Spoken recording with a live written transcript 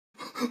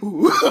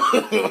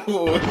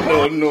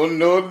No, no,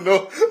 no,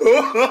 no.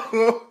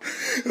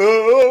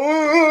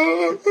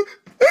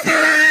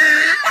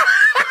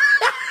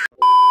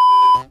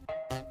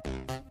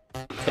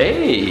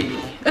 Hey,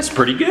 that's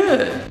pretty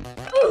good.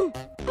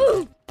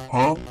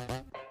 Huh?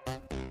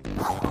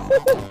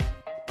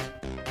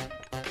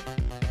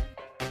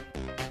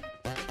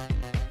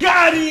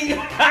 Got him!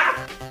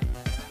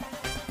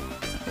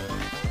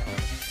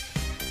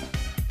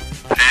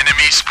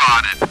 Enemy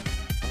spotted.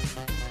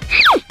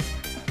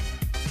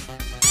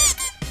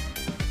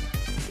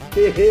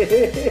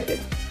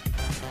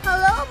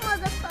 Hello,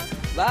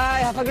 motherfucker. Bye,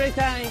 have a great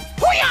time.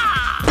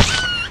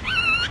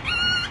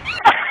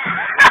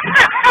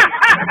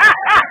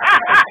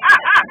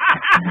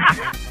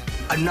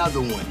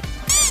 Another one.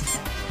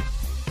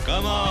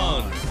 Come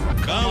on.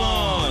 Come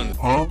on.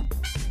 Huh?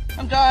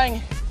 I'm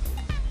dying.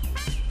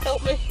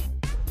 Help me.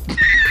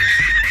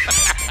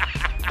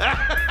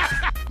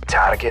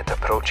 Target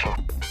approaching.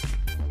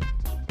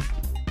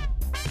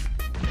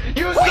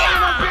 You son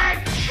of a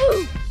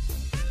bitch!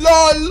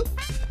 LOL!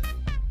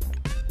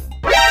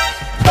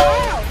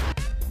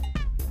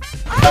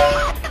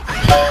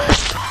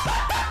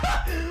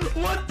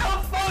 What the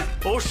fuck?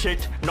 Oh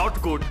shit,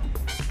 not good.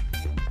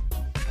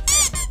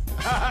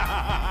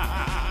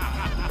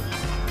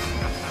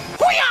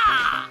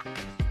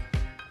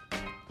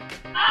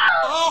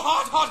 Oh,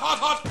 hot, hot, hot,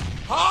 hot!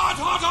 Hot,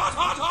 hot, hot,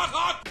 hot, hot,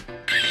 hot!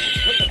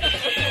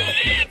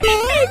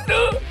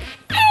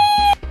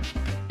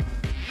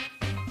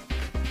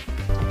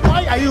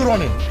 Why are you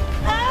running?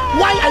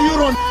 Why are you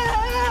running?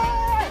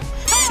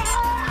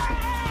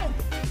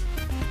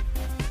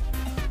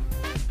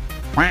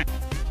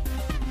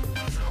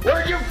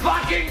 Where'd you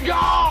fucking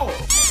go?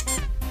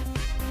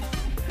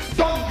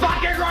 Don't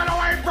fucking run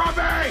away from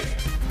me!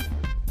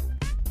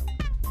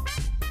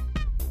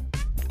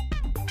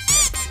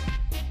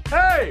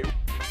 Hey!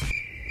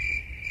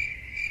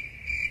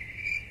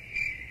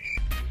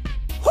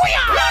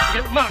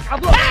 You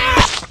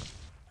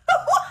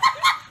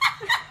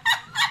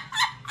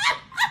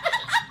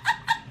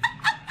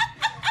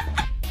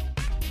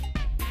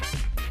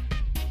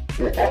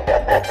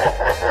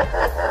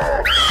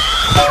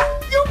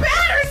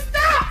better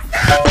stop!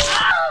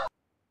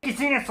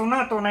 किसी ने सुना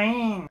तो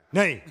नहीं?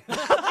 नहीं.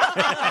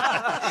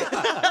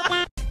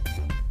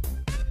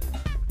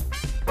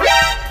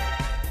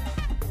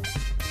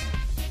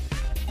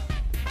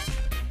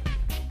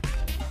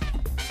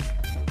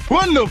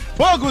 What the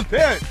fuck was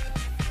that?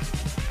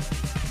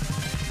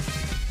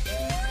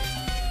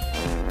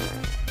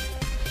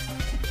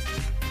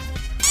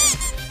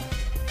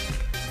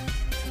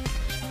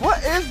 What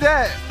is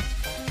that?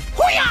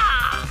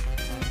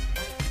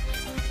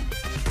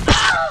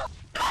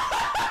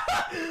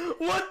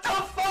 What the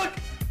fuck?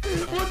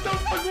 What the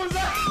fuck was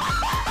that?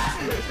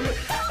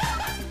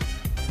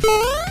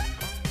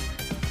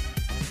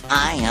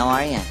 Hi, how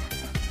are you?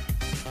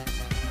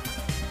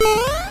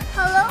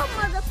 Hello,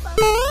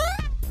 motherfucker.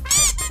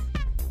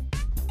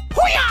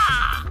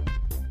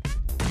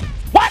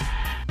 What?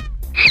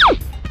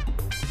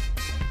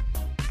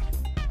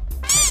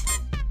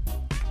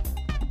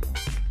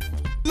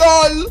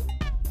 LOL!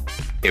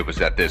 It was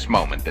at this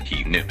moment that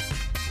he knew.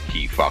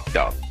 He fucked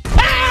up.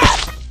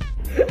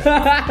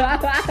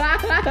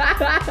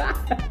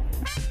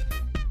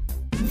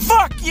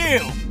 Fuck you!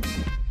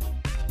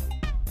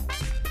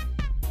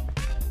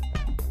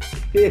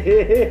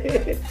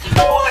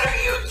 What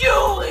are you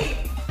doing?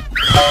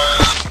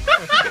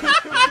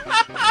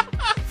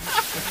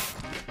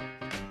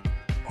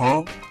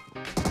 Huh?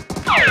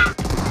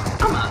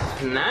 I'm a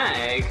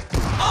snag.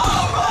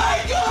 Oh my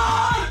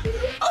god!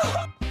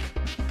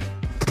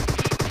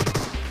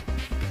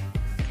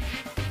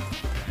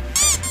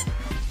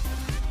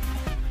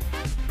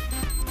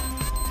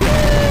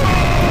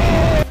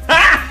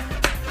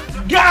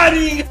 Got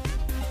him!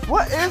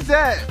 What is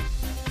that?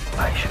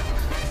 Patience.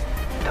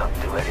 Don't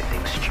do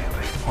anything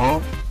stupid. Huh?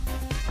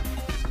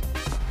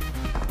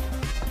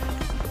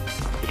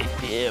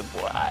 Yeah,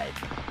 boy.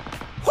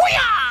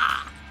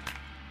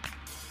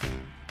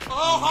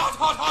 Oh, hot,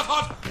 hot, hot,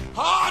 hot!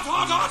 Hot,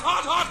 hot, hot,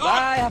 hot, hot, hot!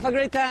 Bye, have a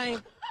great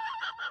time.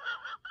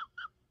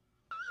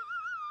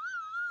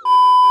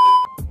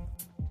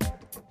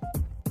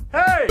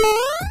 Hey!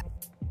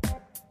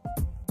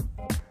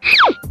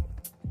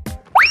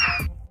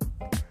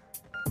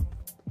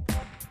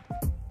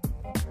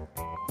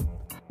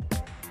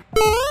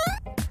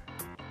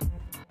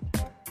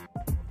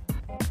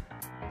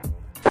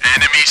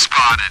 Enemy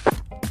spotted.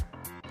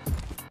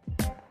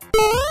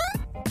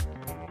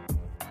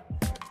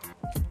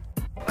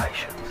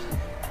 Patience.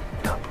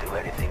 Don't do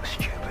anything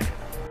stupid.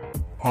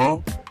 Huh?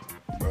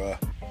 Bruh.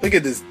 Look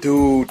at this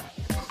dude.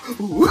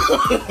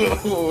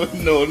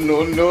 No,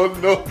 no, no,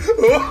 no.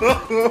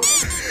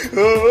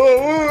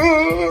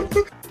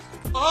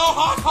 Oh,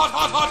 hot, hot,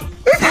 hot, hot!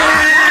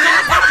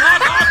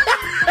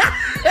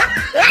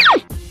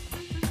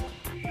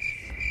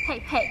 Hey,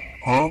 hey.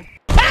 Huh?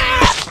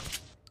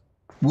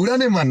 बुरा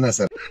नहीं मानना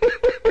sir.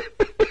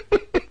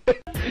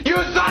 You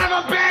son of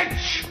a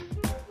bitch!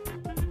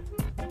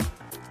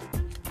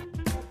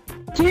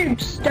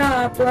 Dude, stop.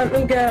 Stop, let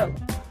me go.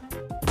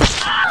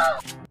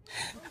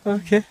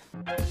 Okay.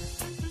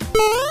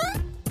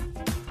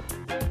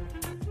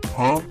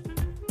 Huh?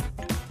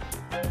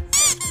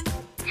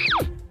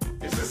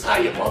 This is how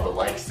your mother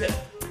likes it.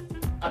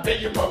 I bet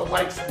your mother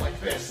likes it like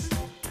this.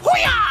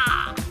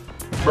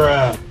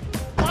 Bruh.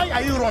 Why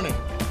are you running?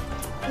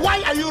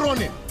 Why are you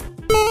running?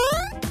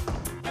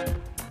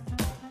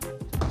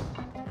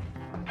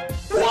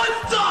 What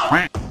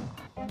the?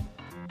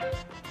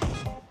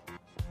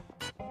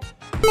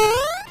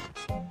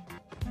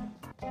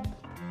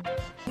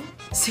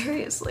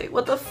 Seriously,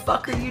 what the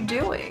fuck are you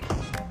doing?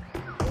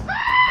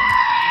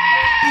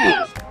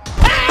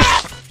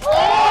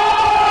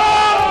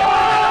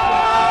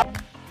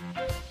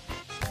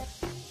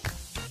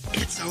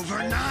 It's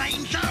over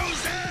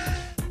 9,000!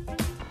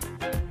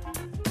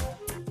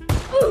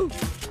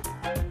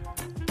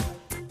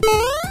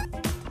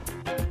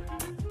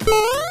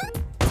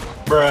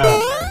 Bruh.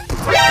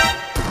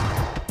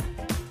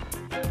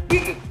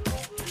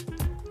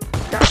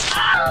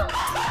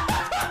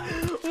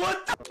 What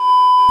the?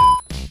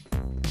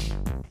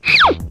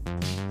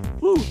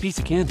 Ooh, piece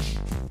of candy.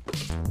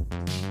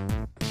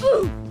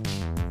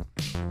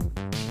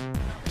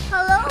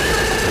 Hello?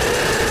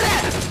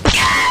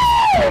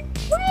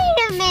 Wait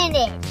a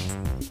minute.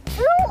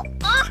 Who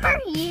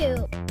are you?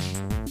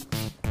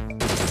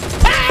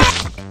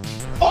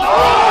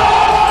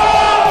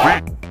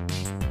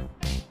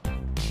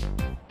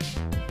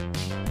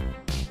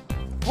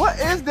 What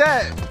is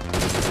that?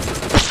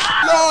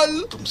 LOL!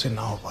 तुमसे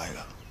ना हो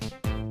पाएगा.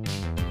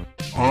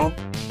 Huh?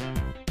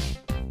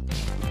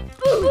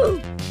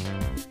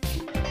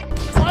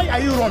 Why are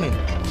you running?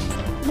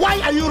 Why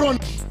are you running?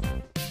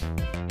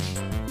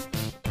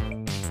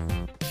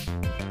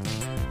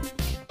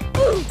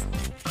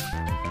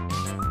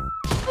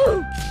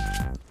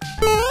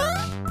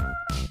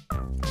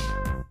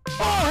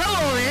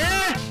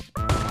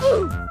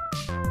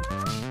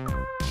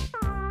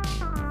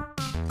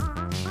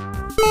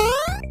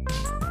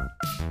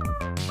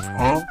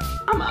 Huh?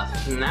 I'm a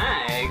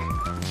snag.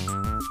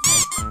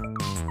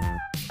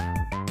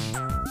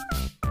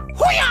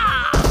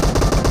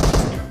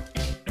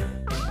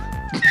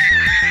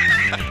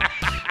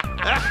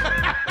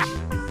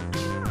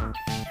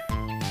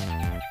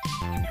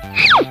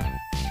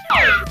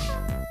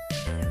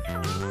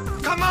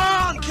 Come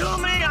on, kill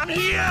me, I'm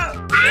here!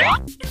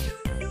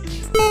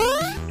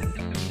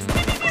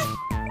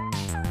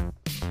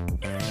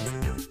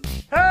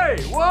 Hey,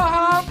 what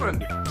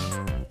happened?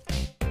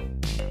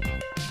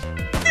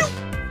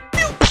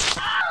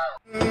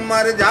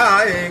 मर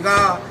जाएगा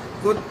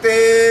कुत्ते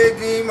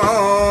की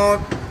मौत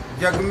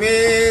जग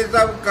में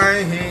सब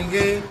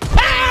कहेंगे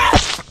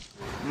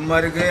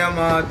मर गया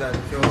मादर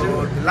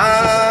चोट ला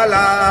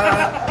ला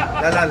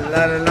ला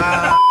ला ला ला.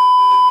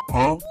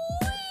 Huh?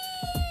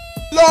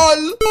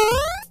 LOL!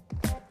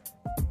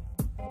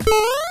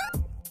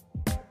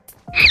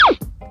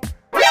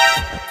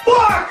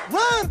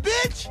 Run,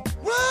 bitch!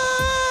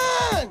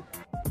 Run!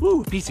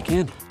 Ooh, piece of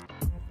candy.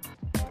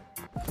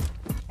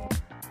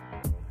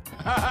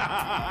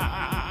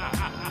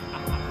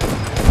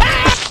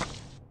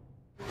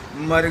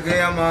 मर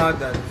गया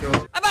मादर चोट.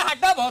 अबे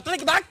हटा भोसले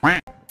की बात.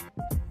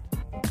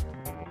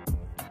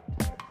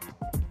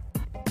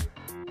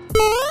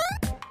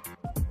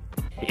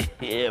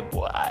 Yeah,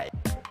 boy.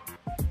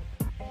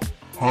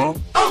 Huh?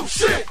 Oh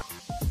shit!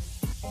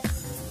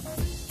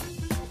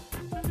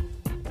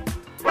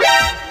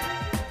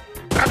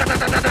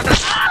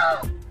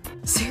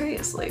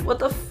 Seriously, what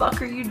the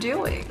fuck are you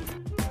doing?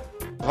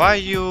 Why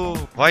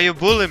you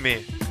bully me?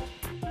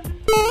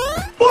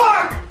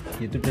 Fuck!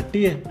 ये तो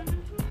टट्टी है.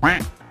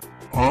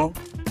 Huh?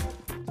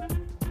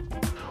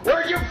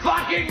 Where'd you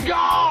fucking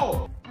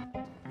go?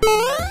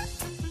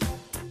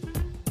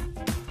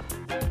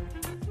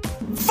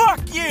 Fuck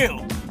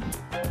you!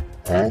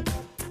 Huh?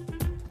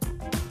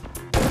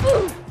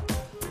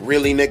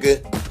 Really, nigga?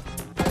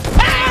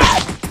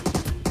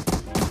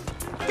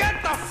 Get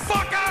the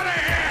fuck out of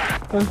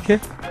here! Okay.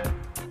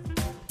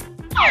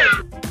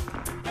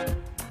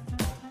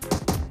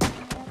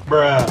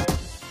 Bruh.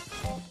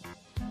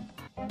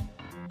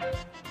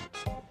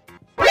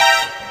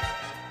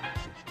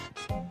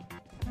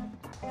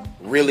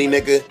 Really,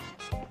 nigga?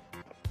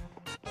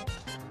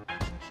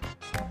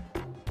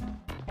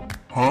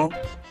 Huh?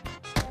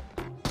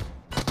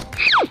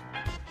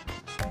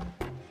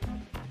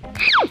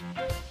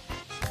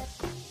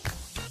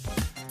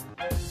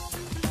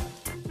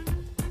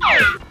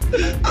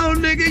 Oh,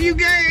 nigga, you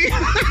gay!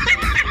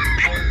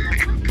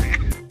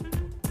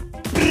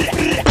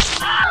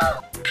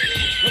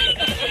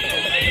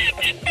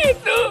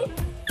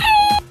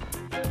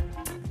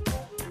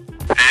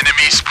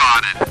 Enemy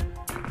spotted.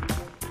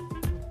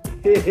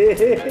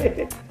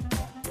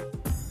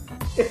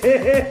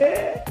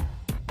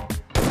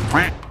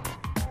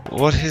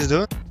 What he's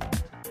doing?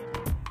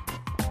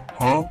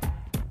 Huh?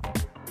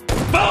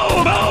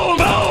 Boom, boom, boom!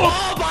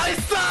 Oh, my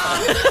son!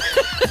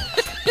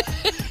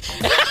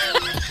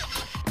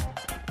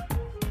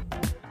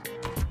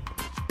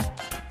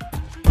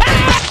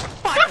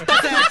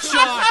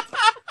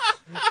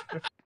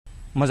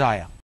 मजा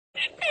आया।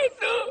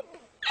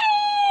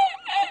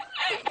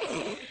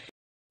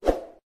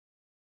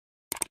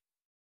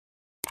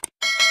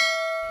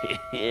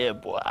 Yeah,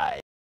 boy.